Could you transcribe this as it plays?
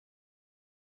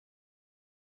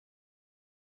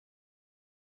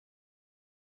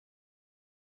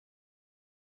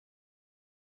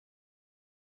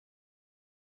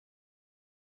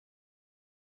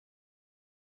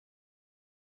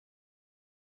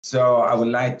So I would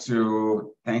like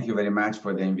to thank you very much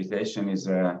for the invitation.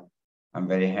 I'm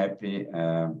very happy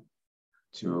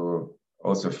to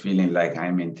also feeling like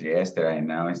I'm in Trieste right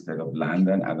now instead of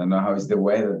London. I don't know how is the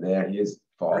weather there. Here's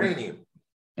fall. Rainy.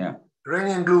 Yeah.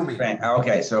 Rainy and gloomy.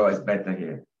 Okay, so it's better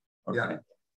here. Okay. Yeah.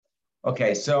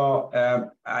 Okay, so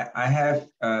I have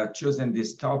chosen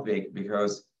this topic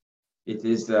because it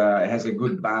has a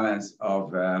good balance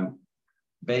of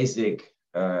basic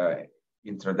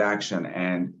introduction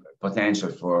and potential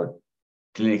for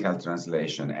clinical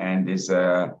translation. And is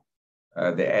devo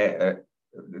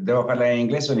parlare in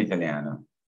inglese o in italiano?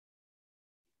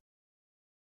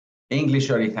 English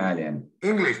or Italian?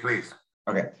 English, please.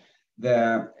 Okay.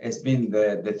 It's been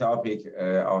the topic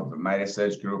of my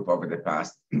research group over the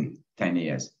past 10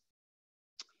 years.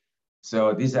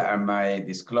 So these are my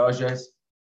disclosures.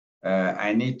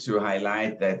 I need to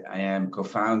highlight that I am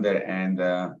co-founder and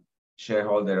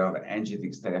shareholder of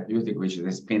Engitix Therapeutic, which is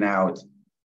a spin-out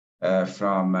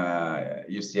from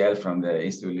UCL, from the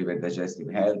Institute of Liver Digestive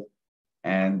Health,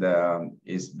 and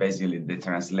is basically the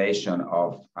translation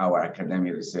of our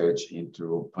academic research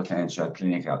into potential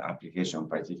clinical application,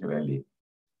 particularly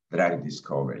drug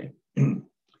discovery.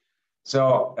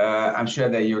 So I'm sure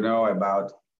that you know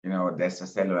about the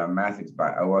extracellular matrix,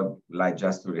 but I would like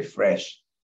just to refresh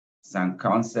some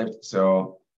concepts.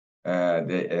 So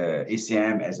the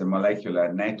ECM as a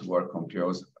molecular network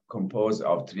composed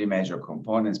of three major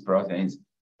components: proteins,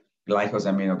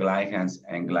 glycosaminoglycans,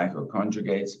 and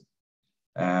glycoconjugates.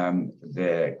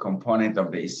 The component of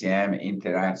the ECM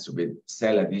interacts with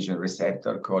cell adhesion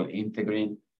receptor called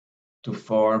integrin to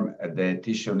form the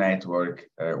tissue network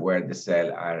where the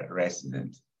cells are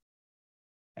resident.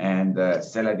 And the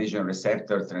cell adhesion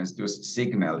receptor transduces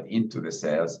signal into the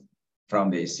cells from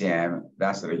the ECM,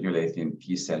 thus regulating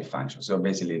T cell function. So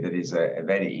basically, there is a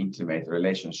very intimate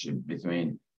relationship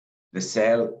between the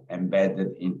cell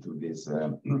embedded into this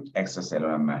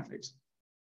extracellular matrix.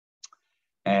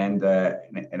 And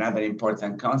another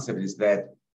important concept is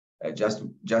that just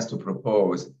to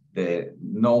propose the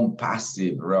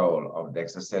non-passive role of the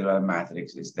extracellular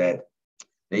matrix is that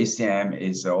the ECM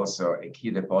is also a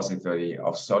key depository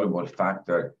of soluble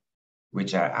factors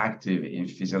which are active in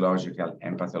physiological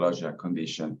and pathological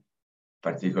conditions,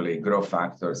 particularly growth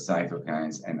factors,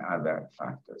 cytokines, and other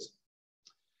factors.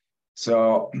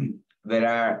 So there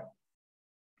are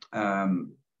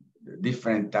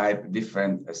different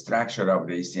structure of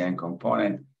the ECM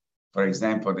component. For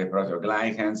example, the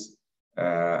proteoglycans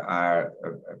are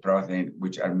a protein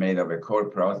which are made of a core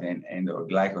protein and a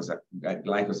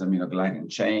glycosaminoglycan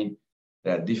chain.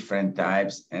 There are different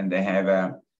types, and they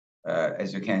have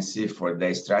as you can see for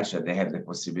their structure, they have the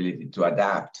possibility to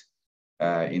adapt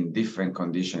in different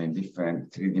conditions, in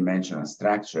different three-dimensional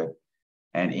structure,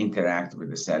 and interact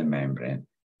with the cell membrane.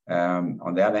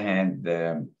 On the other hand,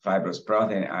 the fibrous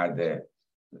protein are the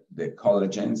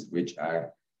collagens, which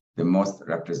are the most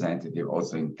representative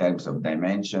also in terms of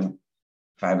dimension: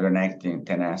 fibronectin,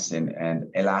 tenascin,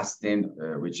 and elastin,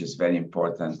 which is very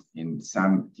important in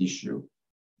some tissue,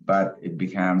 but it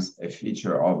becomes a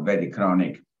feature of very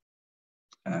chronic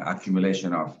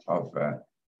accumulation of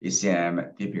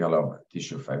ECM, typical of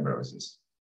tissue fibrosis.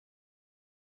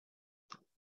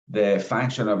 The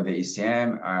function of the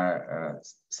ECM are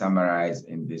summarized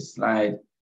in this slide.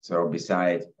 So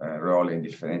besides role in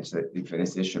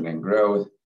differentiation and growth,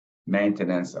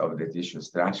 maintenance of the tissue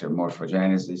structure,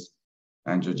 morphogenesis,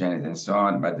 angiogenesis, and so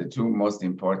on, but the two most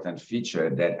important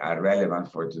features that are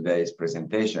relevant for today's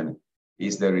presentation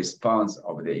is the response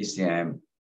of the ECM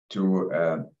to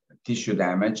tissue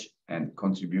damage and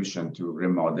contribution to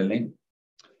remodeling,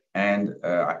 and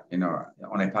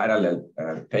on a parallel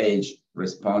page,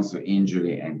 response to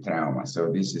injury and trauma. So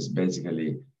this is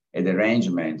basically a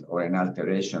derangement or an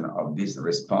alteration of this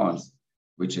response,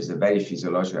 which is a very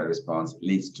physiological response,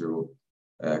 leads to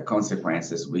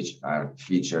consequences which are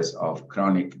features of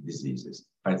chronic diseases,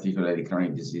 particularly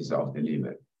chronic disease of the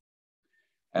liver.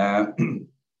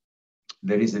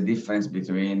 There is a difference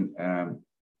between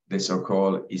the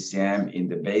so-called ECM in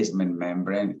the basement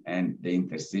membrane and the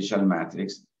interstitial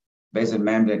matrix. Basement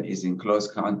membrane is in close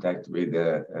contact with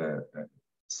the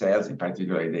cells, in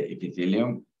particular the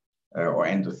epithelium or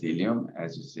endothelium,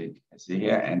 as you see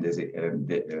here, and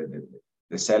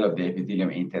the cell of the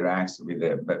epithelium interacts with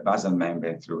the basal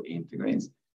membrane through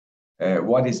integrins.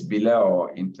 What is below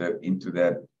into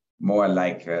the more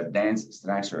like dense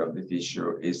structure of the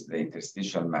tissue is the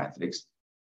interstitial matrix,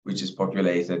 which is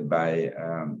populated by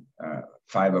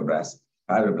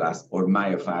fibroblasts or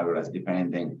myofibroblasts,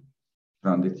 depending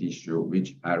from the tissue,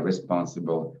 which are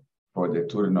responsible for the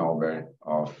turnover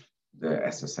of the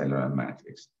extracellular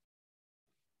matrix.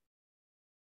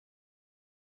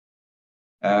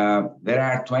 There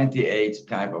are 28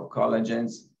 type of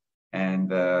collagens, and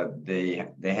they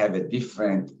have a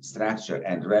different structure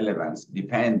and relevance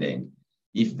depending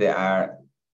if they are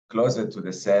closer to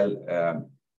the cell,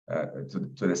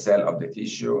 to the cell of the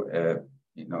tissue,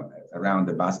 around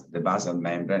the basal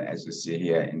membrane, as you see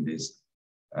here in this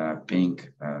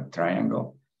pink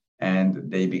triangle.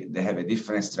 And they have a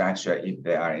different structure if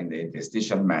they are in the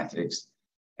interstitial matrix,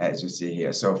 as you see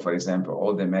here. So, for example,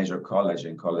 all the major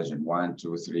collagen 1,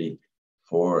 2, 3,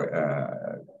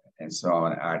 4, and so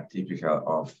on, are typical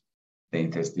of the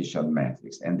interstitial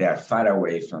matrix, and they are far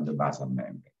away from the basal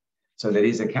membrane. So there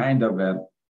is a kind of a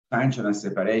functional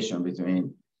separation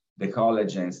between the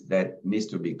collagens that needs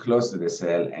to be close to the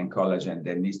cell and collagen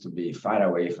that needs to be far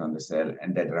away from the cell,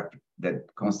 and that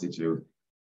constitute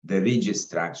the rigid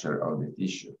structure of the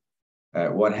tissue.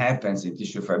 What happens in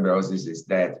tissue fibrosis is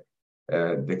that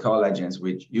the collagens,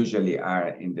 which usually are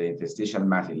in the interstitial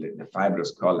matrix, the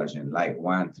fibrous collagen, like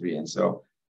 1, 3, and so,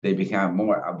 they become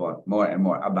more and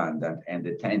more abundant, and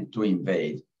they tend to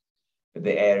invade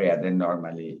the area that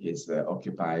normally is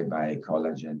occupied by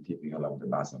collagen typical of the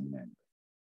basal membrane.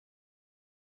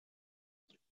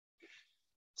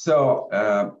 So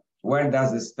where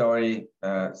does the story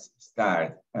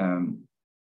start?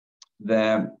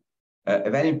 A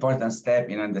very important step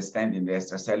in understanding the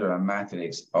extracellular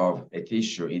matrix of a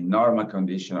tissue in normal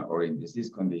condition or in disease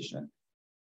condition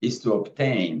is to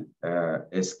obtain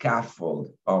a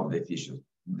scaffold of the tissue.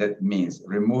 That means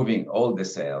removing all the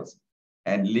cells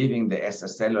and leaving the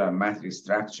extracellular matrix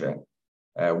structure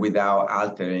without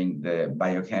altering the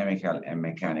biochemical and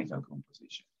mechanical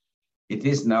composition. It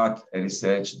is not a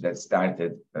research that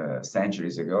started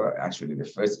centuries ago. Actually, the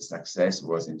first success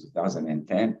was in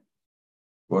 2010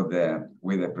 with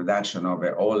the production of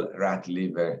an all rat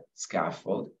liver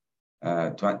scaffold.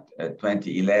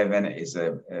 2011 is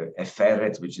a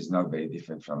ferret, which is not very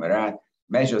different from a rat.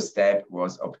 Major step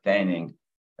was obtaining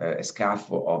a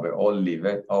scaffold of an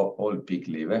all pig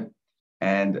liver.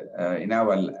 And in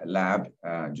our lab,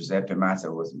 Giuseppe Mazza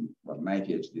was my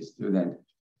PhD student,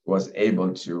 was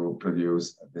able to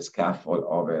produce the scaffold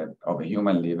of a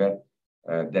human liver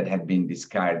that had been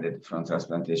discarded from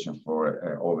transplantation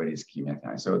for ovary ischemia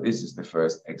time. So this is the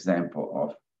first example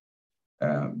of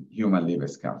human liver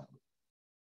scaffold.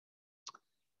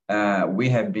 We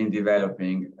have been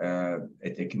developing a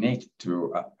technique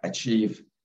to achieve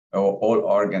all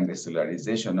organ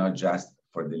decellularization, not just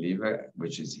for the liver,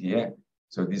 which is here.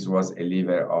 So this was a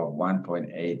liver of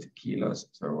 1.8 kilos,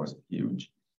 so it was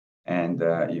huge. And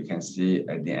you can see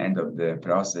at the end of the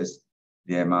process,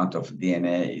 the amount of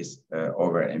DNA is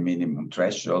over a minimum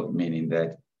threshold, meaning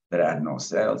that there are no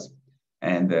cells.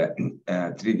 And the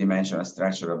three-dimensional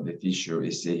structure of the tissue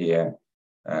is here.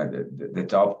 The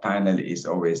top panel is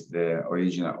always the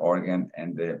original organ,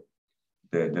 and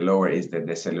the lower is the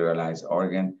decellularized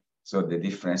organ. So the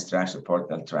different structure,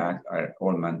 portal tract, are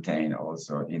all maintained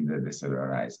also in the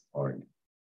decellularized organ.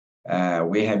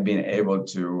 We have been able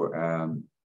to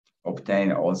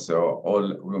obtain also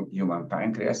all human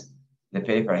pancreas. The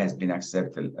paper has been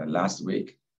accepted last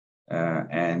week,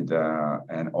 and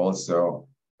also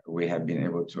we have been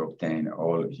able to obtain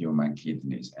all human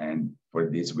kidneys. And for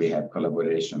this, we have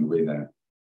collaboration with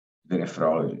the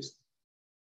nephrologist.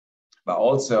 But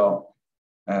also,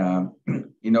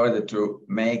 in order to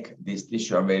make this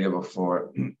tissue available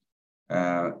for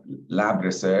lab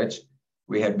research,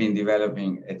 we have been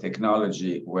developing a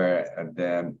technology where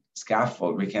the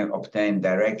scaffold, we can obtain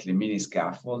directly mini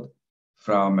scaffold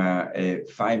from a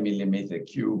 5 millimeter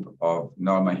cube of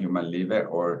normal human liver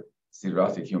or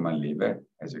cirrhotic human liver,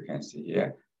 as you can see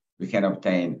here. We can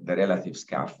obtain the relative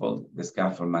scaffold. The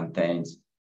scaffold maintains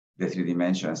the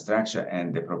three-dimensional structure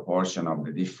and the proportion of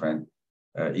the different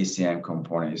ECM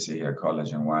components. You see here,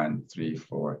 collagen 1, 3,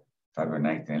 4,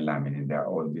 fibronectin, laminin. They're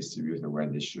all distributed where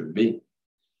they should be.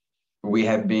 We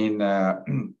have been,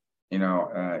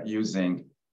 using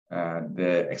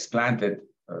the explanted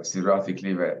cirrhotic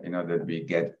liver, that we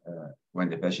get when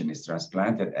the patient is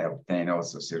transplanted, and obtain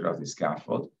also cirrhotic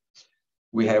scaffold.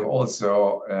 We have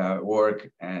also worked,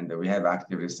 and we have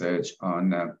active research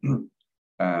on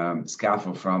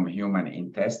scaffold from human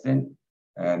intestine,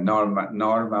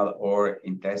 normal or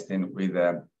intestine with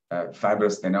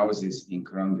fibrostenosis in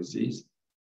Crohn's disease.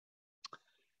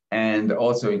 And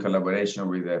also in collaboration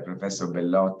with Professor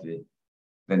Bellotti,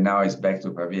 that now is back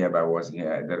to Pavia, but was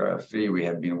here at the Royal Free. We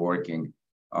have been working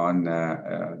on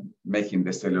making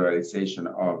the cellularization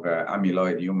of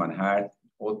amyloid human heart,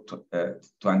 to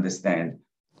understand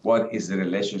what is the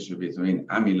relationship between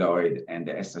amyloid and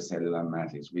the extracellular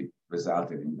matrix, which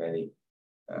resulted in very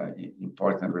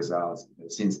important results,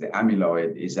 since the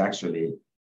amyloid is actually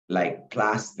like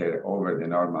plaster over the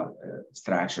normal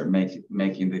structure,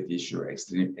 making the tissue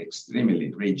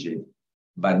extremely rigid,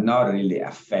 but not really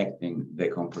affecting the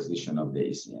composition of the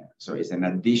ECM. So it's an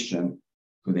addition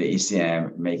to the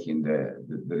ECM, making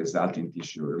the resulting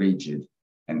tissue rigid,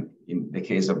 and in the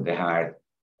case of the heart,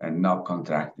 not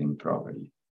contracting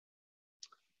properly.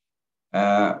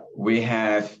 We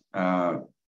have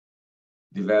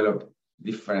developed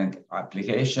different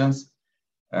applications.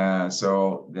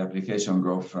 So the application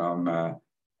go from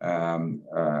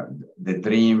the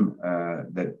dream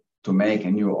that to make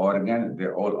a new organ,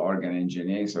 the whole organ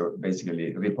engineering, so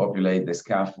basically repopulate the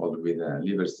scaffold with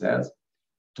liver cells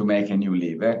to make a new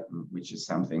liver, which is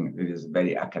something that is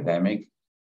very academic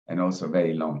and also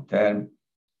very long term.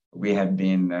 We have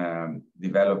been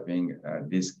developing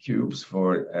these cubes for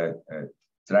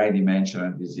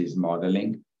tridimensional disease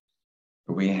modeling.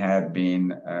 We have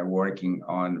been working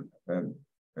on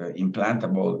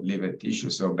implantable liver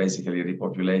tissue, so basically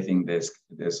repopulating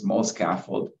the small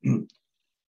scaffold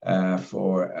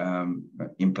for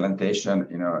implantation,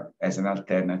 as an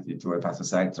alternative to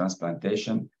hepatocyte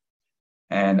transplantation.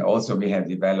 And also we have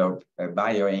developed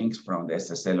bioinks from the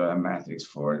extracellular matrix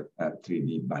for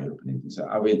 3D bioprinting. So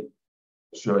I will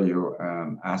show you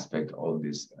aspect all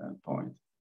this point.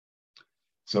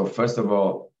 So first of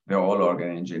all, the whole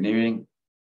organ engineering.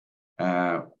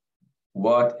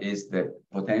 What is the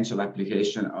potential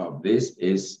application of this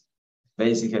is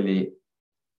basically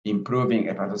improving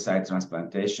hepatocyte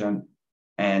transplantation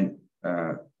and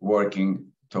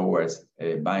working towards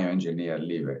a bioengineered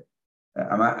liver.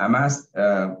 I must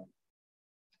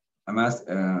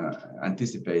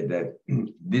anticipate that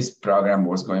this program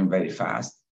was going very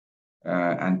fast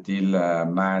until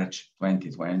March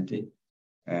 2020.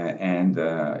 And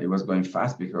it was going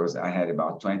fast because I had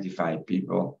about 25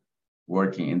 people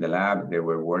working in the lab. They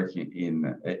were working in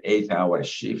an 8-hour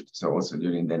shift, so also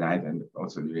during the night and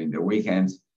also during the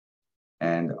weekends.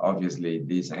 And obviously,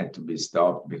 this had to be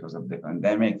stopped because of the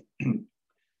pandemic.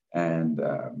 And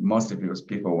mostly because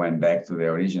people went back to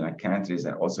their original countries,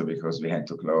 and also because we had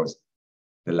to close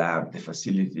the lab, the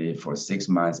facility for 6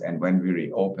 months. And when we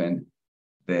reopened,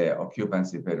 the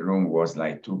occupancy per room was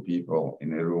like 2 people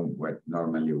in a room where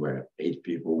normally were 8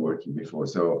 people working before.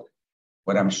 So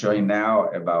what I'm showing now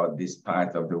about this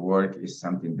part of the work is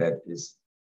something that is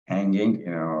hanging,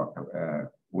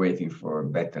 waiting for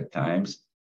better times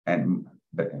and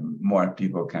more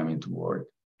people coming to work.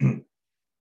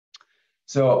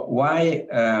 So why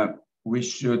we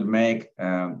should make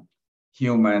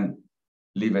human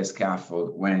liver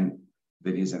scaffold when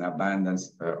there is an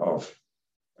abundance of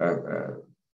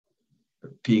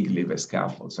pig liver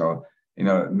scaffold? So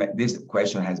this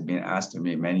question has been asked to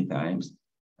me many times.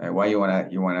 Why you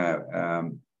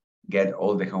wanna get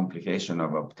all the complication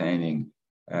of obtaining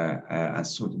a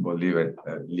suitable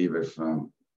liver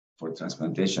for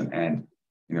transplantation, and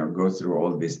go through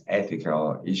all these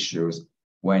ethical issues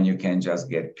when you can just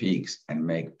get pigs and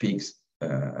make pigs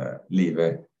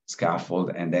liver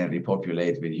scaffold and then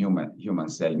repopulate with human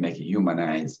cell, make a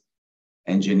humanized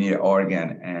engineer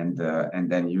organ, and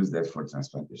then use that for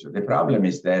transplantation. The problem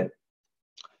is that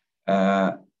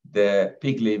the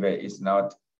pig liver is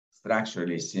not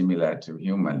structurally similar to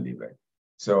human liver.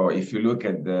 So if you look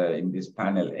at in this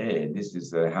panel A, this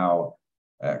is how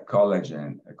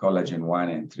collagen 1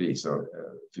 and 3, so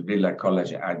fibrillar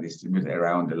collagen are distributed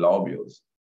around the lobules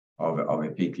of a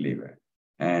pig liver,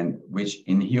 and which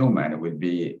in human would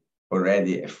be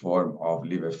already a form of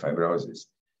liver fibrosis.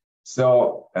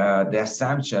 So the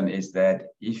assumption is that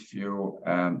if you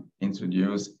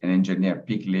introduce an engineered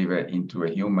pig liver into a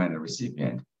human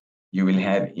recipient, you will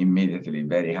have immediately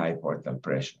very high portal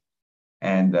pressure.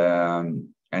 And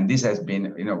this has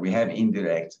been, we have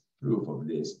indirect proof of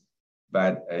this,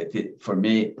 but for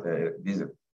me, this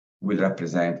will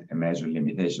represent a major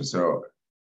limitation. So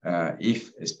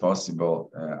if it's possible,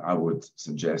 I would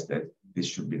suggest that this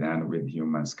should be done with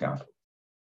human scaffold.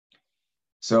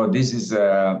 So this is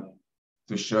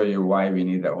to show you why we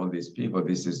need all these people.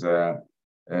 This is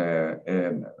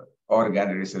an organ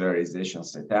recellularization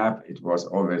setup. It was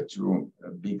over to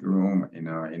a big room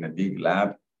in a big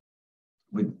lab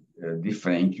with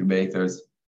different incubators.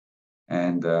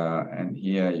 And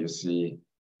here you see,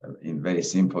 in very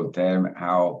simple term,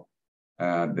 how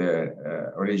the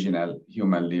original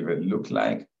human liver looked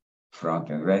like, front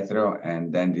and retro.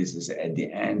 And then this is at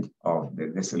the end of the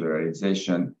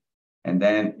decellularization. And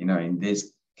then, in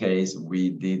this case,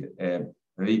 we did a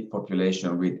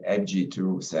repopulation with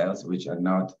FG2 cells, which are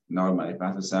not normal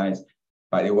hepatocytes,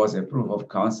 but it was a proof of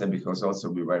concept because also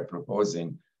we were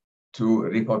proposing to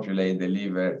repopulate the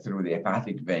liver through the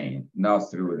hepatic vein, not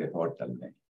through the portal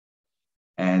vein.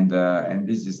 And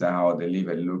this is how the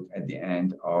liver looked at the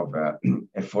end of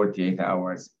a 48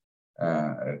 hours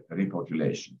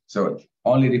repopulation. So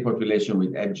only repopulation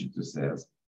with FG2 cells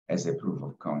as a proof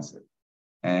of concept.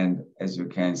 And as you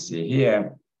can see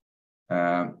here,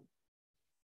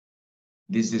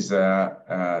 this is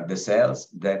the cells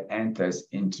that enters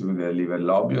into the liver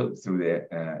lobule through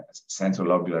the central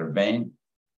lobular vein,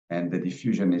 and the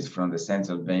diffusion is from the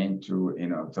central vein to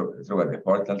through the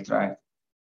portal tract.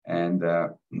 And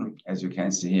as you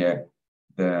can see here,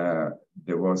 there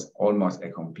was almost a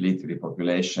complete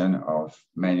repopulation of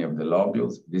many of the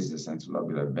lobules. This is the central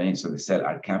lobular vein, so the cells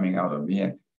are coming out of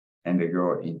here, and they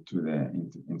go into the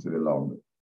lobule.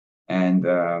 And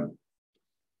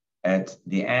at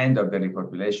the end of the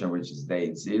repopulation, which is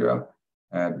day 0,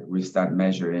 we start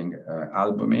measuring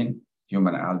albumin,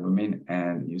 human albumin,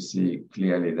 and you see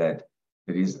clearly that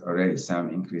there is already some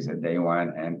increase at day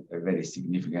 1 and a very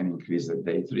significant increase at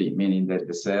day 3, meaning that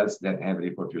the cells that have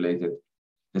repopulated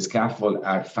the scaffold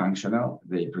are functional,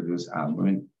 they produce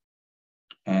albumin.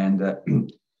 And the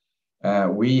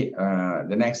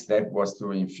next step was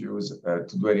to infuse,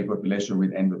 to do a repopulation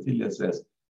with endothelial cells,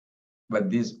 but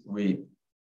this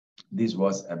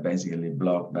was basically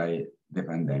blocked by the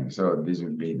pandemic. So this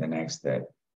will be the next step.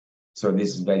 So this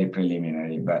is very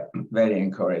preliminary, but very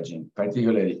encouraging.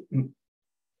 Particularly,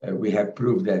 we have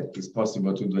proved that it's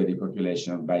possible to do a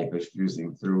repopulation by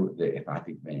perfusing through the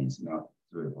hepatic veins, not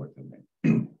through the portal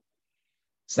vein.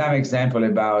 Some example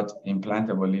about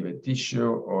implantable liver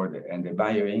tissue and the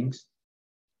bioinks.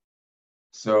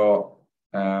 So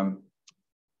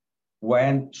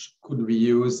when could we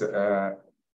use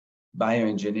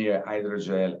bioengineer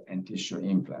hydrogel and tissue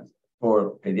implants?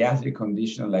 For pediatric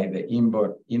conditions like the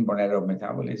inborn error of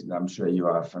metabolism, I'm sure you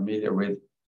are familiar with,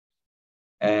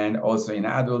 and also in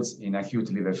adults in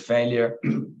acute liver failure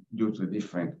due to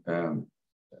different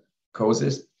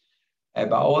causes,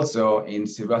 but also in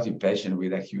cirrhotic patients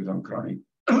with acute and chronic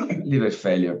liver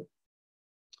failure,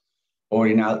 or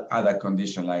in other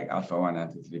conditions like alpha-1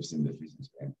 antitrypsin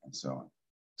deficiency and so on.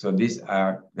 So these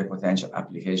are the potential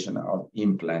application of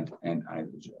implant and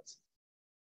hydrogels.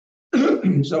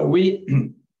 So we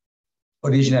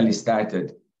originally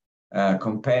started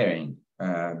comparing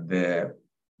the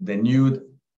nude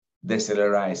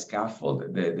decellularized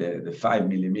scaffold, the 5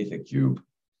 millimeter cube,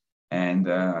 and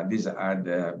these are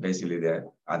basically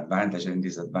the advantages and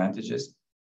disadvantages.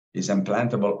 It's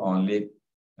implantable only,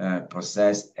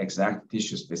 possess exact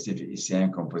tissue-specific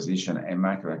ECM composition and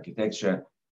microarchitecture,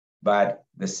 but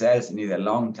the cells need a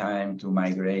long time to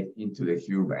migrate into the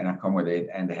tube and accommodate,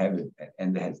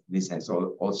 this has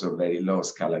also very low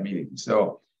scalability.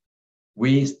 So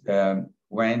we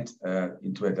went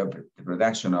into the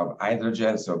production of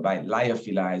hydrogel. So by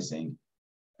lyophilizing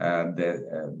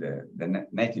the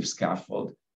native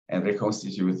scaffold and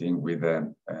reconstituting with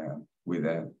a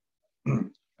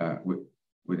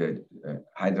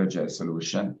hydrogel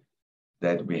solution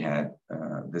that we had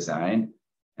designed,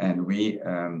 and we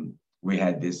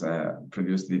had this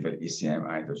produced liver ECM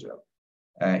hydrogel.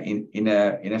 In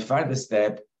a further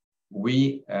step,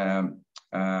 we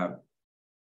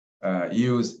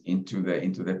use into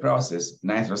the process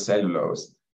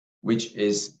nitrocellulose, which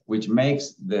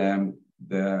makes the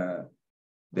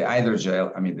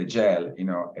hydrogel, the gel,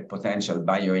 a potential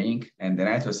bioink, and the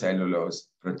nitrocellulose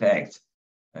protects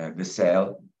the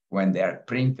cell when they are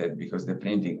printed, because the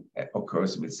printing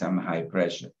occurs with some high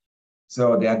pressure.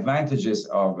 So the advantages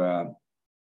of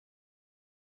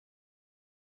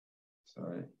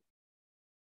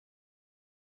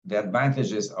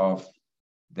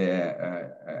the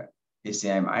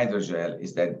ECM hydrogel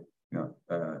is that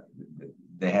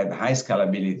they have high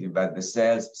scalability, but the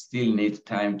cells still need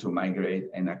time to migrate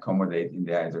and accommodate in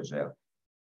the hydrogel.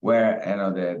 Where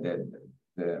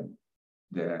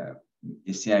the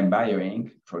ECM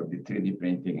bioink for the 3D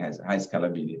printing has high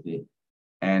scalability,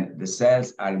 and the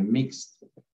cells are mixed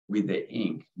with the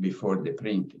ink before the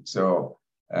printing. So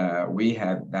we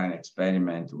have done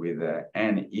experiment with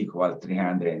N equal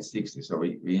 360. So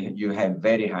you have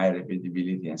very high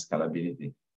repeatability and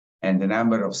scalability. And the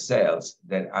number of cells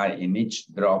that are in each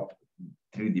drop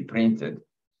 3D printed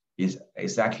is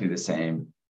exactly the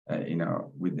same,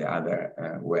 with the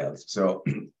other wells. So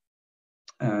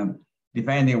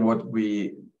depending what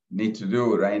we need to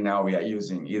do, right now we are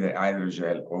using either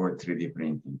hydrogel or 3D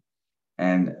printing.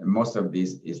 And most of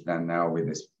this is done now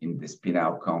in the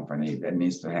spin-out company that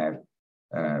needs to have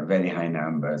very high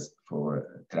numbers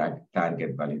for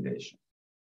target validation.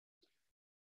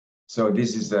 So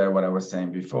this is what I was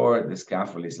saying before. The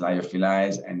scaffold is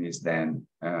lyophilized and is then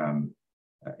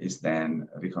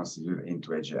reconstituted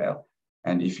into a gel.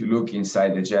 And if you look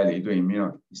inside the gel, you do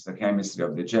immunohistochemistry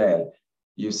of the gel,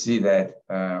 you see that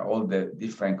all the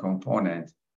different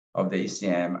components of the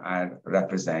ECM are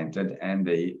represented, and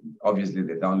they obviously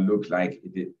they don't look like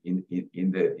it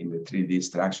in the 3D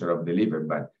structure of the liver,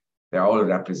 but they're all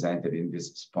represented in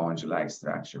this sponge-like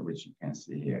structure, which you can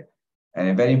see here. And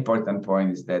a very important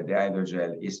point is that the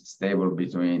hydrogel is stable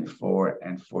between 4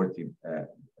 and 40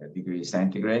 degrees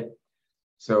centigrade.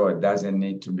 So it doesn't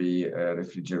need to be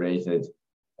refrigerated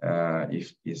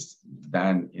if it's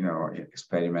done,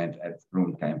 experiment at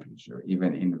room temperature,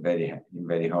 even in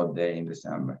very hot day in the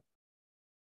summer.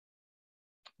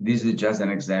 This is just an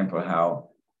example how,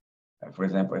 for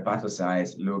example,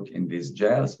 hepatocytes look in these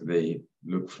gels. They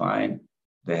look fine.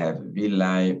 They have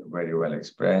villi very well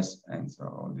expressed, and so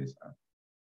all these are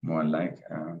more like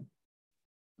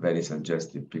very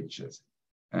suggestive pictures.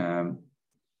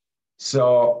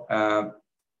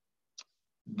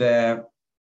 The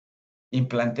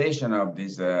implantation of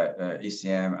this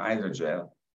ECM hydrogel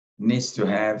needs to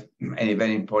have a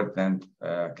very important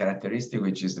characteristic,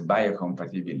 which is the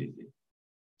biocompatibility.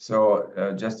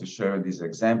 So just to show this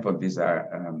example, these are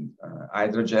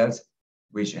hydrogels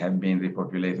which have been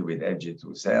repopulated with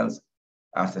FG2 cells.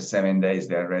 After 7 days,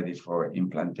 they are ready for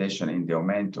implantation in the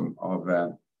omentum of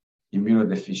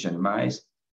immunodeficient mice.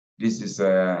 This is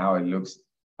how it looks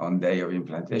on day of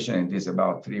implantation, and this is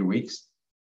about 3 weeks.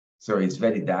 So it's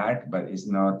very dark, but it's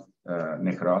not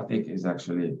necrotic. It's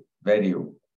actually very,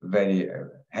 very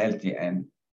healthy and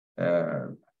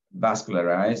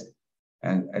vascularized.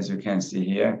 And as you can see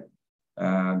here,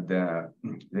 there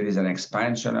is an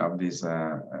expansion of this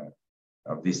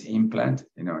implant,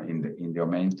 in the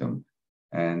omentum.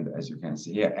 And as you can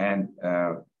see here, and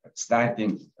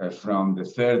starting from the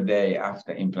 3rd day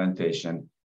after implantation,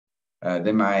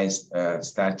 the mice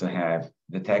start to have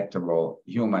detectable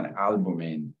human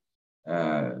albumin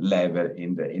level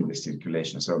in the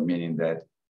circulation. So meaning that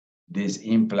these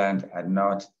implants are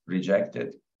not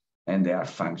rejected and they are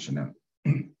functional.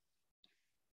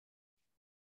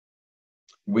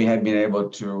 We have been able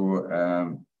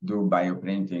to do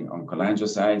bioprinting on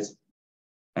cholangiocytes.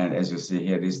 And as you see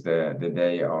here, this is the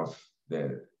day of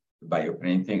the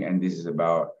bioprinting. And this is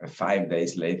about 5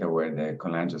 days later where the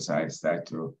cholangiocytes start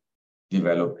to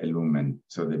develop a lumen.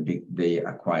 So they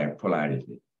acquire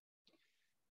polarity.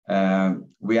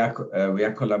 We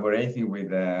are collaborating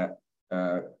with a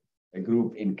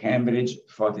group in Cambridge,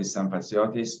 Fotis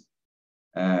Sampaziotis,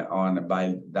 on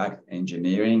bile duct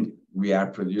engineering. We are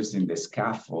producing the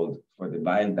scaffold for the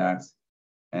bile ducts,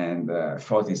 and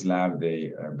Fotis Lab,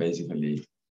 they basically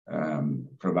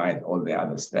provide all the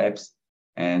other steps.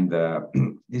 And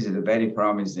this is a very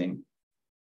promising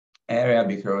area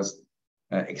because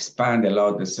expand a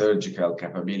lot the surgical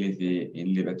capability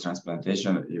in liver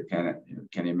transplantation. You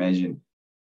can imagine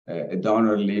a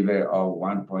donor liver of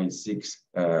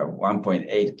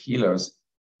 1.8 kilos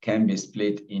can be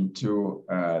split into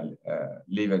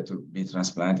liver to be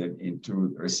transplanted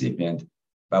into recipient,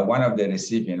 but one of the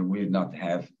recipient will not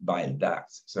have bile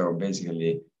ducts. So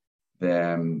basically,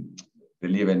 the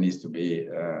liver needs to be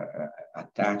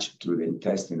attached to the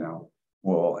intestinal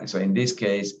wall. And so in this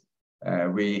case,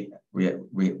 we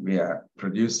are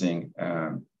producing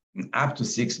up to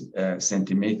 6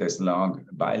 centimeters long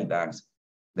bile ducts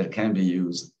that can be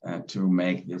used to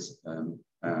make this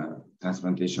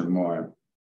transplantation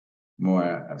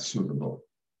more suitable.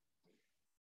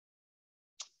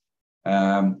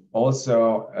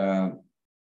 Also,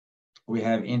 we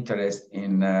have interest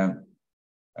in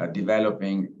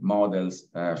developing models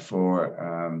for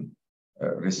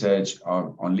research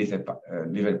on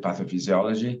liver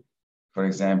pathophysiology. For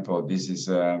example, this is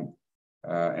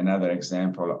another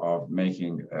example of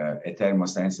making a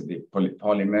thermosensitive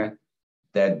polymer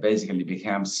that basically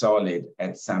becomes solid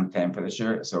at some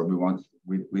temperature. So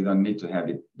we don't need to have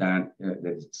it done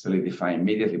that solidify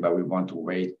immediately, but we want to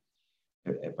wait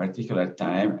a particular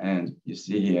time. And you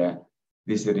see here,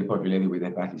 this is repopulated with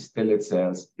hepatic stellate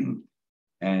cells,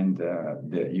 and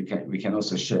we can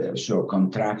also show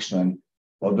contraction.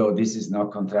 Although this is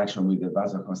not contraction with the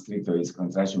vasoconstrictor, it's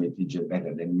contraction with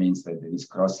TGF-beta. That means that there is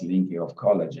cross-linking of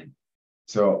collagen.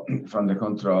 So from the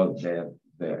control,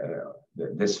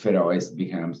 the spheroids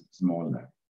becomes smaller.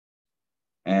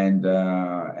 And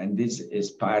this is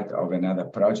part of another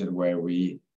project where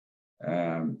we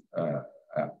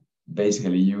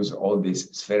basically use all these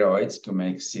spheroids to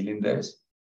make cylinders,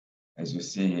 as you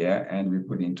see here, and we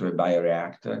put into a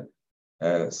bioreactor,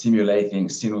 simulating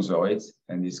sinusoids,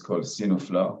 and it's called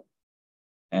SinuFlow.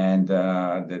 And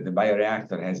the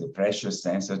bioreactor has a pressure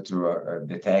sensor to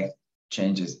detect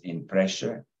changes in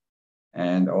pressure,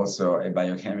 and also a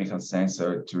biochemical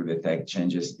sensor to detect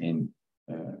changes in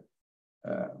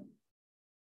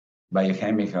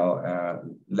biochemical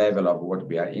level of what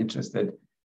we are interested.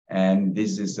 And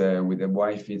this is with the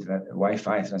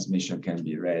Wi-Fi transmission can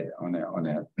be read on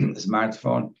a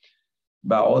smartphone.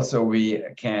 But also we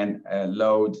can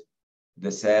load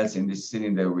the cells in this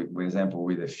cylinder, for example,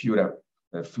 with a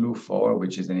flu-4,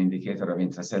 which is an indicator of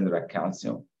intracellular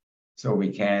calcium. So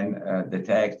we can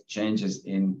detect changes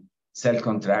in cell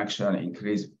contraction,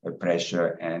 increased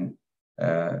pressure, and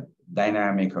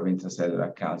dynamic of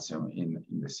intracellular calcium in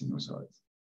the sinusoids.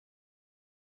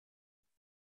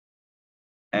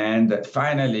 And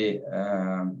finally,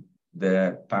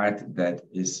 the part that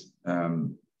is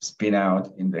spin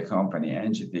out in the company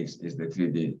Engitix is the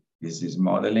 3D disease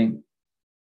modeling.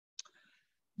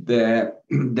 The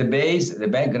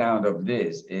background of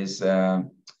this is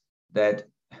that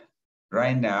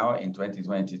right now in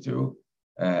 2022,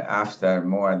 after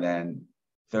more than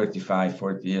 35,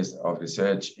 40 years of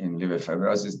research in liver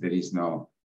fibrosis, there is no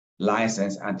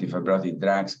licensed antifibrotic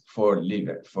drugs for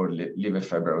liver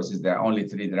fibrosis. There are only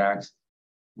 3 drugs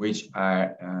which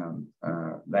are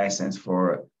licensed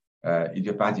for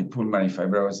idiopathic pulmonary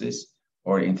fibrosis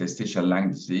or interstitial lung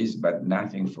disease, but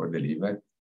nothing for the liver.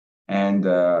 And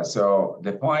so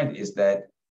the point is that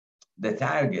the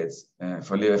targets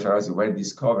for liver fibrosis were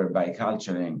discovered by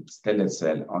culturing stellate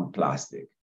cell on plastic,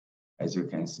 as you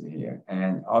can see here.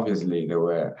 And obviously there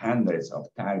were hundreds of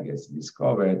targets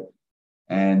discovered,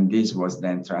 and this was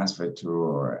then transferred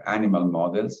to animal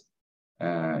models,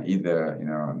 either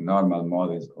normal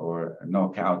models or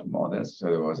knockout models. So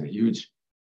there was a huge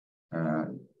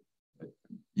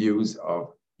use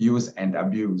and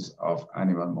abuse of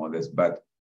animal models, but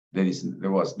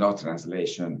there was no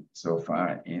translation so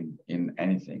far in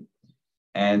anything.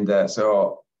 And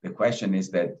so the question is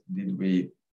that did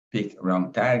we pick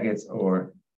wrong targets,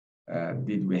 or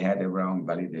did we have a wrong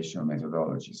validation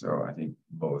methodology? So I think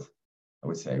both, I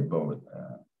would say both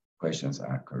questions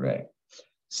are correct.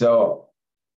 So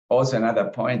also another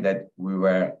point that we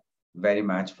were very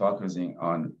much focusing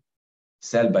on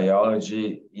cell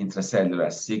biology,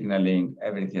 intracellular signaling,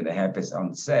 everything that happens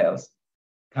on cells,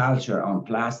 culture on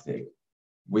plastic,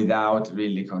 without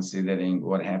really considering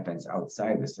what happens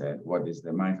outside the cell, what is the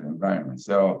microenvironment.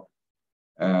 So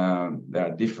there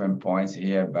are different points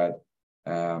here, but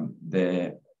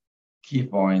the key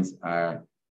points are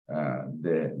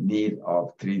the need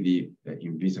of 3D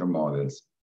in vitro models.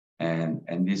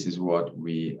 And this is what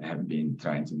we have been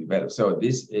trying to develop. So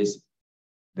this is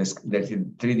the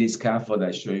 3D scaffold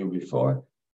I showed you before,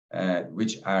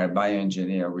 which are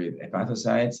bioengineered with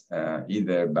hepatocytes,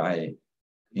 either by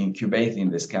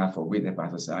incubating the scaffold with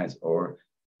hepatocytes or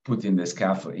putting the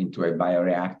scaffold into a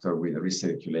bioreactor with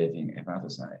recirculating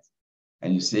hepatocytes.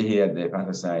 And you see here the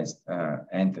hepatocytes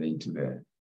enter into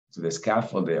the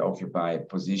scaffold. They occupy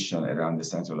position around the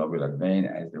central lobular vein,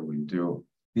 as they will do.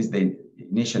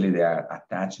 Initially they are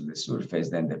attached to the surface,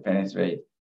 then they penetrate.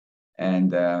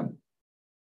 And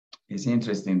it's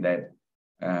interesting that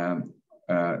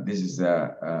this is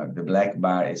the black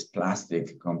bar is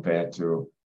plastic compared to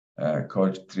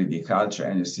cold 3D culture.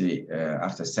 And you see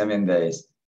after 7 days,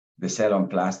 the cell on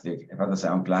plastic,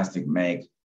 hepatocyte on plastic, make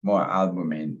more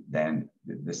albumin than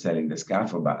the cell in the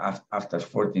scaffold. But after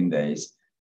 14 days,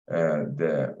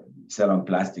 the cell on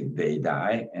plastic, they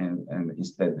die, and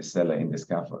instead the cell in the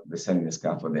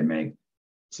scaffold, they make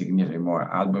significantly more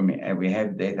albumin. And we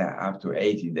have data up to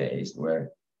 80 days where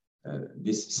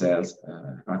these cells,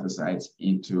 hepatocytes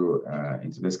into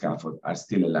the scaffold, are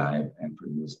still alive and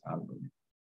produce albumin.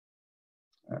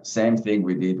 Same thing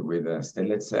we did with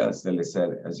stellate cells. Stellate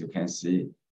cells, as you can see,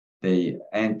 they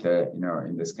enter,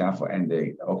 in the scaffold, and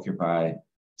they occupy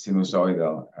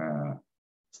sinusoidal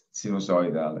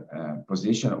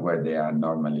position where they are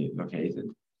normally located.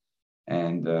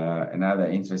 And another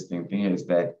interesting thing is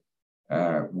that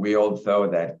we all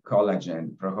thought that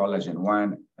procollagen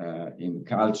 1 in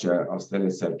culture of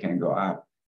stellate cell can go up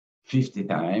 50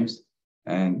 times,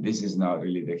 and this is not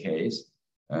really the case.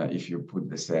 If you put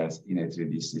the cells in a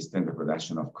 3D system, the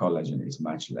production of collagen is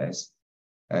much less,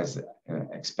 as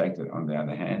expected on the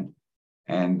other hand.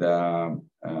 And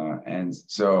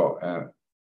so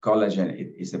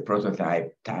collagen is a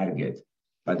prototype target,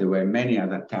 but there were many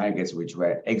other targets which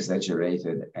were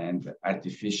exaggerated and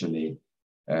artificially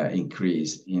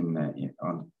increased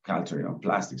on culture on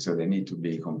plastic, so they need to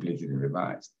be completely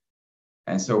revised.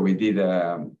 And so we did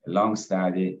a long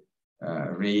study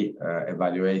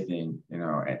re-evaluating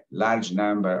a large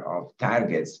number of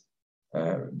targets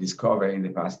discovered in the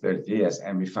past 30 years,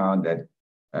 and we found that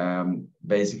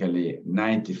basically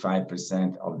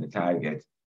 95% of the targets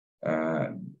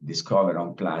discovered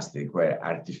on plastic were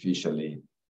artificially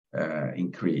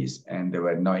increase, and there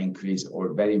were no increase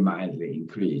or very mildly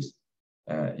increase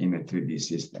in a 3D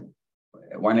system.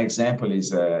 One example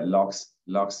is LOX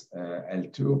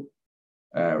L2.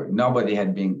 Nobody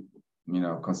had been,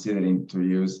 considering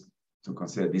to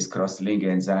consider this cross-link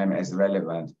enzyme as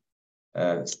relevant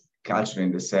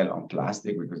culturing the cell on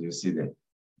plastic, because you see that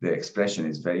the expression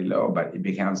is very low, but it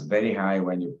becomes very high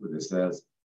when you put the cells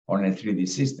on a 3D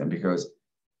system, because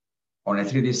on a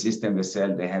 3D system, the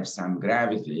cell, they have some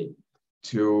gravity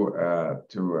to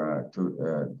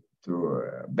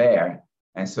bear,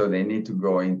 and so they need to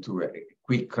go into a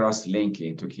quick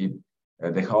cross-linking to keep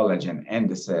the collagen and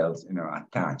the cells,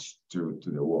 attached to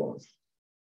the walls.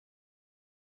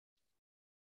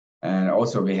 And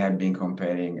also, we have been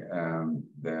comparing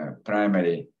the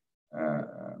primary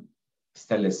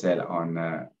stellate cell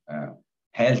on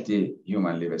healthy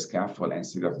human liver scaffold and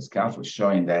cirrhotic scaffold,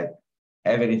 showing that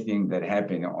everything that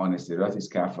happened on a cirrhotic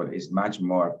scaffold is much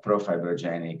more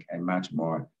profibrogenic and much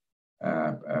more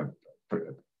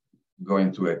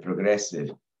going to a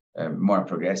progressive, more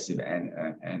progressive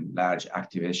and large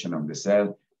activation of the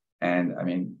cell. And I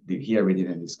mean, here we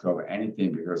didn't discover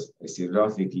anything, because a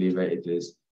cirrhotic liver, it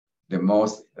is the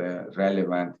most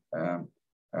relevant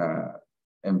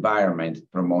environment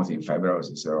promoting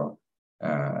fibrosis. So,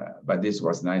 but this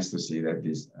was nice to see that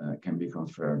this can be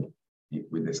confirmed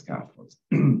with the scaffolds.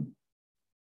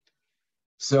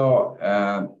 So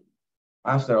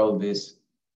after all this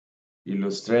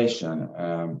illustration,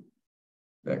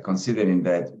 considering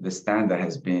that the standard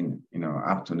has been,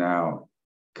 up to now,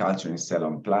 culturing cell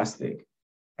on plastic,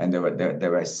 and there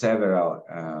were several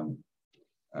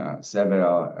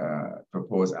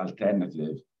proposed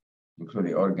alternatives,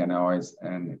 including organoids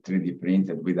and 3D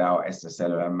printed without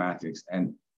extracellular matrix,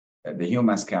 and the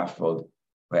human scaffold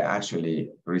were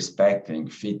actually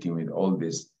fitting with all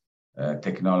these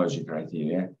technology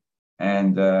criteria.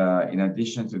 And in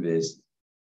addition to this,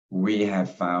 we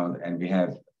have found and we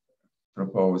have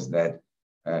proposed that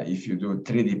if you do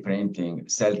 3D printing,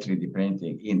 cell 3D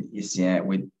printing in ECM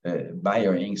with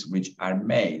bioinks, which are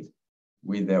made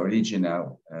with the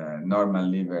original normal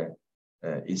liver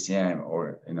ECM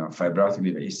or fibrotic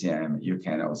liver ECM, you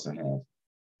can also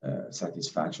have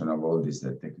satisfaction of all these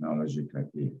technology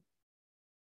criteria.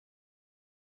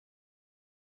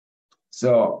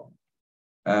 So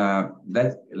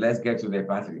let's get to the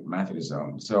hepatic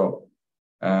matrizome. So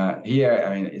here,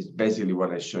 I mean, it's basically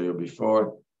what I showed you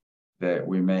before, that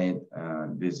we made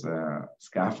this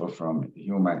scaffold from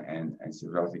human and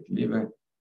cirrhotic liver.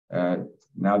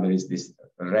 Now there is this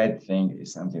red thing,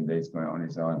 is something that is going on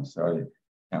its own. Sorry, it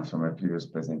comes from a previous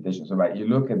presentation. So, but you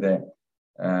look at the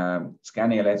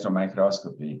scanning electron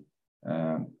microscopy.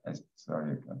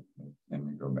 Sorry, let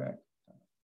me go back.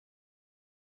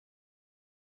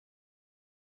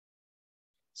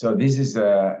 So this is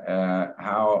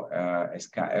how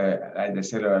the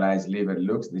cellularized liver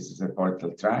looks. This is a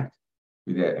portal tract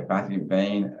with a hepatic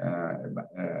vein,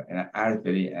 an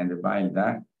artery, and a bile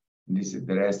duct.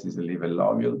 The rest is the liver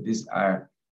lobule. These are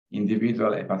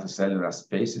individual hepatocellular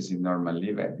spaces in normal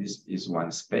liver. This is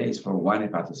one space for one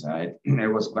hepatocyte.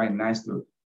 It was quite nice to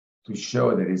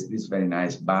show there is this very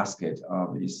nice basket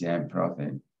of ECM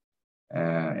protein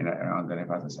around the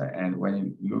hepatocyte. And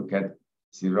when you look at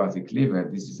cirrhotic liver,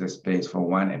 this is a space for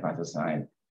one hepatocyte,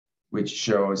 which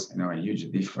shows a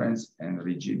huge difference and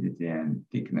rigidity and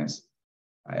thickness.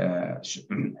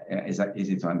 It's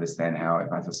easy to understand how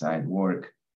hepatocytes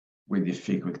work with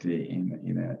difficulty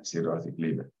in a cirrhotic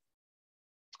liver.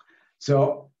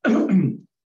 So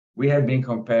we have been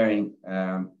comparing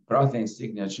protein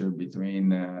signature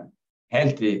between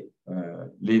healthy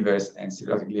livers and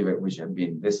cirrhotic liver, which have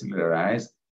been decellularized.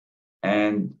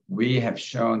 And we have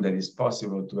shown that it's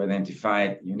possible to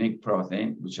identify unique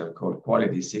protein, which are called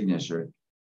quality signature,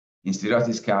 in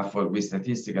cirrhotic scaffold with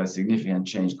statistical significant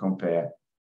change compared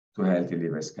to healthy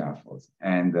liver scaffolds.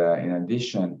 And in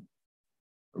addition,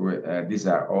 these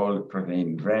are all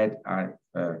protein red, are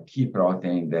key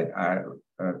protein that are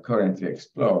currently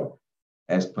explored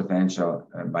as potential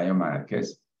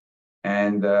biomarkers.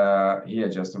 And here,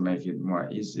 just to make it more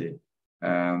easy,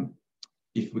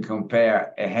 if we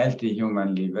compare a healthy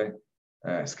human liver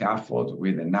scaffold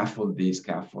with a NAFLD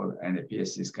scaffold and a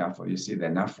PSC scaffold, you see the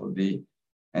NAFLD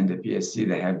and the PSC,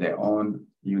 they have their own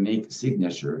unique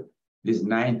signature. This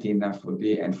 19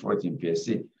 NAFLD and 14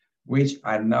 PSC, which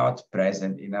are not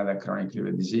present in other chronic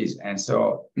liver disease. And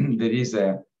so there is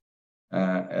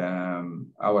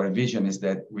our vision is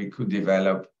that we could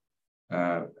develop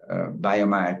a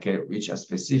biomarker which are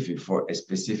specific for a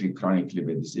specific chronic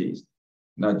liver disease,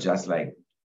 not just like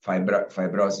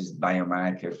fibrosis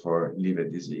biomarker for liver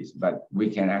disease, but we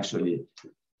can actually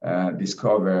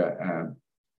discover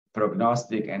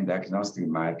prognostic and diagnostic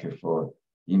marker for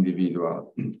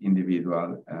individual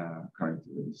chronic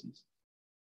liver disease.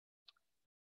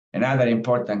 Another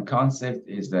important concept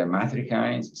is the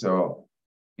matrikines. So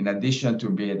in addition to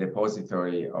be a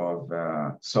depository of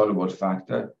soluble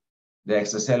factor, the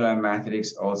extracellular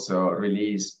matrix also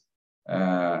release,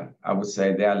 I would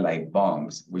say they are like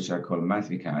bombs, which are called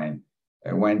matrikine,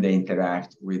 when they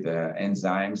interact with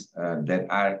enzymes that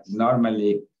are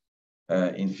normally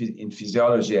in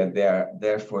physiology, and they are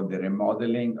there for the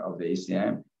remodeling of the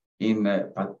ECM. In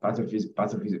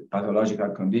pathological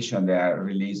condition, they are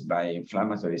released by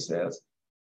inflammatory cells.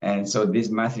 And so these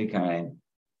matrikine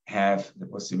have the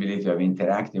possibility of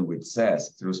interacting with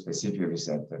cells through specific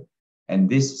receptor. And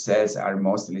these cells are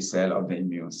mostly cells of the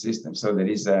immune system. So there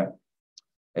is a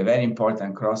very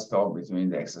important crosstalk between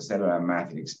the extracellular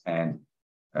matrix and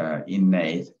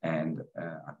innate and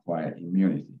acquired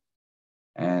immunity.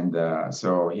 And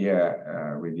so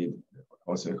here we did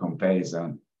also a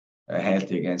comparison,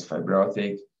 healthy against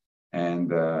fibrotic and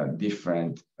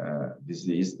different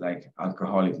disease like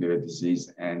alcoholic liver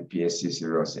disease and PSC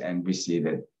cirrhosis. And we see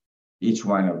that each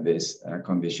one of these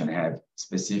conditions have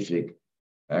specific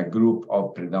group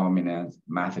of predominant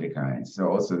matrikines. So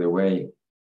also the way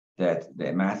that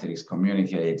the matrix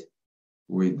communicate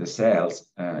with the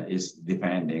cells is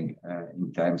depending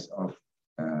in terms of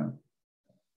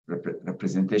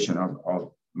representation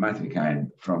of matrikine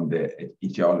from the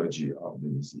etiology of the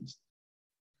disease.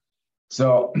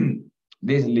 So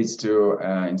this leads to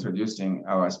introducing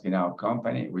our spin-out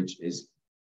company, which is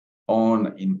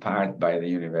owned in part by the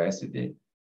university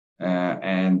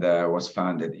and was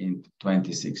founded in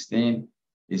 2016.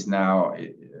 Is now,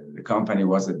 the company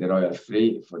was at the Royal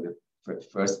Free for the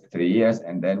first 3 years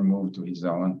and then moved to his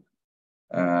own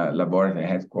laboratory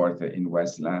headquarters in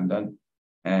West London.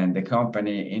 And the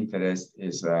company interest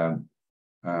is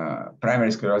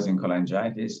primary sclerosing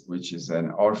cholangitis, which is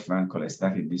an orphan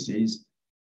cholestatic disease,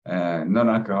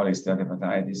 non-alcoholic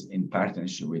steatohepatitis in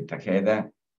partnership with Takeda,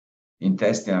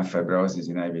 intestinal fibrosis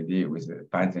in IBD with a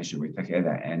partnership with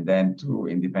Takeda, and then 2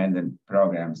 independent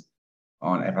programs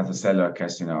on hepatocellular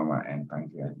carcinoma and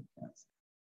pancreatic cancer.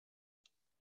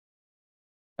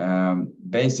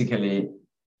 Basically,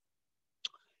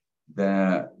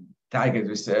 the target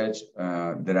research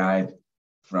derived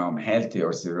from healthy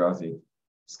or cirrhotic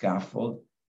scaffold.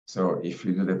 So if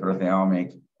you do the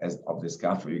proteomic of the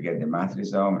scaffold, you get the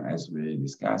matrizome, as we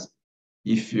discussed.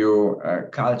 If you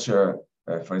culture,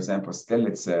 for example,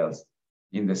 stellate cells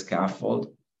in the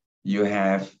scaffold, you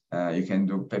have you can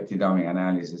do peptidomic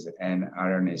analysis and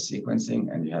RNA sequencing,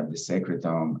 and you have the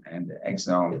secretome and the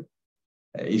exome.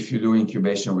 If you do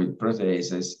incubation with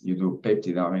proteases, you do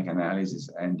peptidomic analysis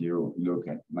and you look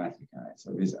at matrikine.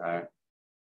 So these are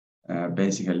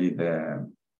basically the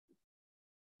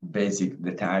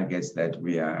targets that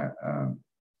we are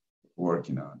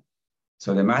working on.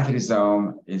 So the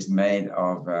matrizome is made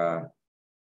of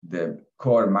the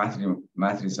core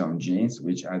matrizome genes,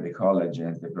 which are the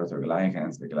collagens, the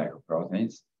proteoglycans, the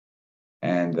glycoproteins,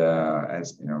 and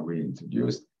as you know, we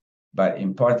introduced. But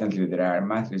importantly, there are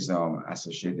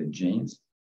matrizome-associated genes,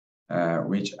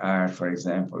 which are, for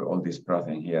example, all these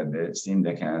proteins here, the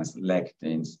syndecans,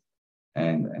 lectins,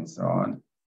 and so on.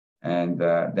 And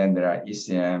then there are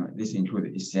ECM. This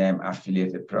includes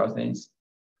ECM-affiliated proteins,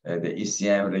 the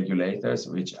ECM regulators,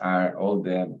 which are all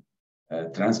the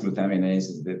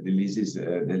transglutaminases, the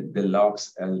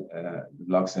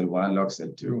LOXL1,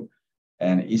 LOXL2,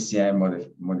 and ECM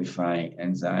modifying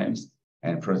enzymes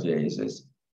and proteases.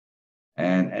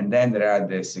 And then there are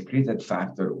the secreted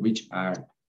factors, which are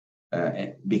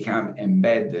become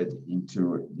embedded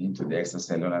into the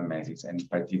extracellular matrix, and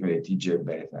particularly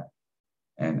TGF-beta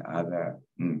and other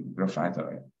growth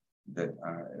factors that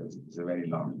is a very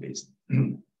long list.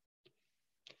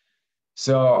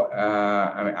 So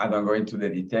I mean, I don't go into the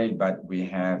detail, but we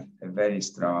have a very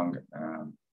strong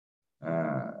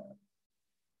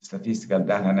statistical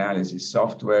data analysis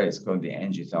software. It's called the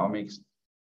Ngitomics,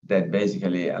 that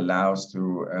basically allows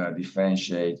to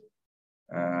differentiate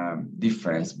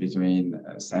difference between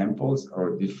samples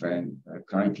or different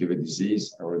chronic liver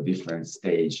disease or different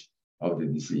stage of the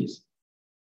disease.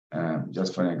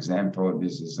 Just for an example,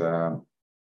 this is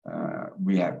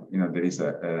we have, you know, there is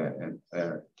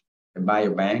a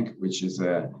biobank which is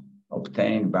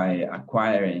obtained by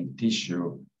acquiring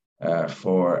tissue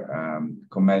for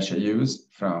commercial use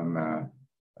from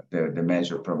the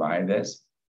major providers.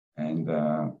 And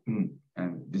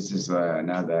this is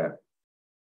another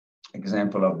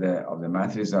example of the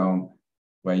matrizome,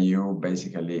 where you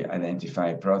basically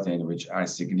identify proteins which are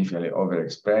significantly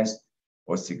overexpressed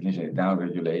or significantly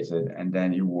downregulated, and then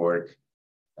you work,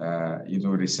 you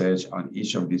do research on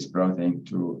each of these proteins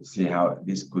to see how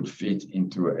this could fit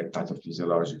into a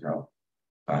pathophysiological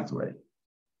pathway.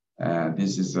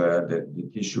 This is the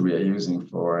tissue we are using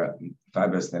for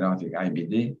fibrostenotic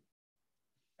IBD,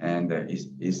 and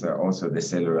is also the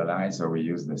cellular line, so we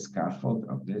use the scaffold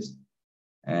of this.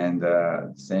 And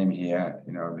same here,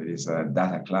 you know, there is a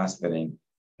data clustering,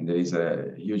 and there is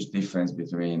a huge difference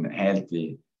between healthy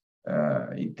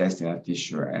intestinal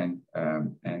tissue and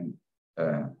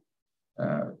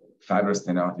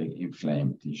fibrostenotic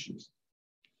inflamed tissues.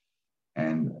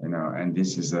 And, you know, and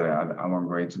this is, I won't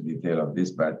go into detail of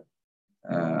this, but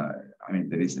I mean,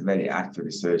 there is very active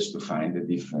research to find the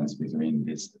difference between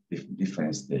these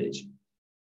different stages.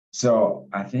 So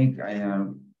I think I am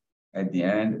at the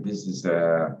end. This is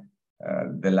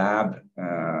the lab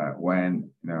when,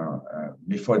 you know,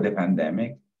 before the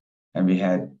pandemic, and we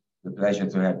had the pleasure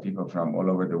to have people from all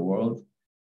over the world,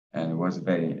 and it was a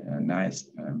very nice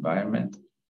environment.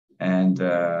 And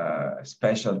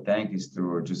special thanks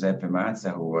to Giuseppe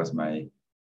Mazza, who was my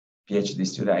PhD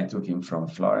student. I took him from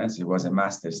Florence. He was a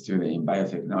master's student in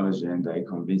biotechnology, and I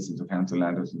convinced him to come to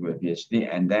London to do a PhD.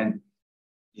 And then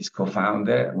he's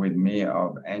co-founder with me of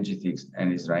Engitix,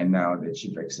 and is right now the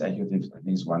chief executive. I think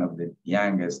he's one of the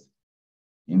youngest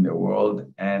in the world.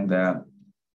 And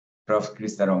Prof.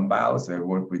 Krista Rombaus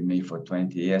worked with me for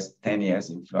 20 years, 10 years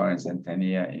in Florence and 10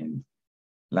 years in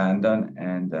London.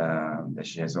 And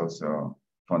she has also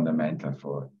fundamental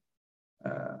for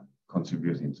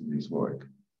contributing to this work.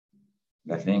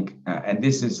 I think, and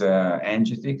this is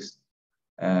Engitix,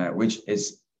 which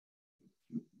is,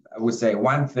 I would say,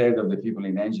 1/3 of the people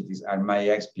in Engitix are my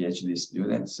ex-PhD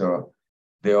students. So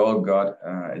they all got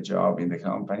a job in the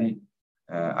company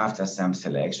after some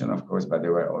selection, of course, but they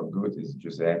were all good. It's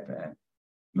Giuseppe, and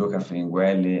Luca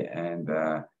Fringuelli, and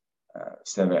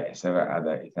several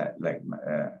other, like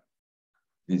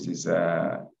this is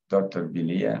Dr.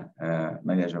 Bilia,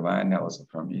 Maria Giovanna, also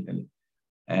from Italy.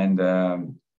 And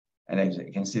as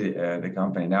you can see, the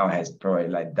company now has probably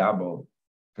like double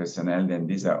personnel, and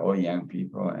these are all young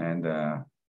people, and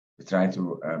we try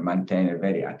to maintain a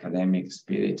very academic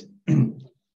spirit.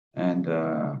 And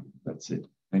that's it.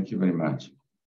 Thank you very much.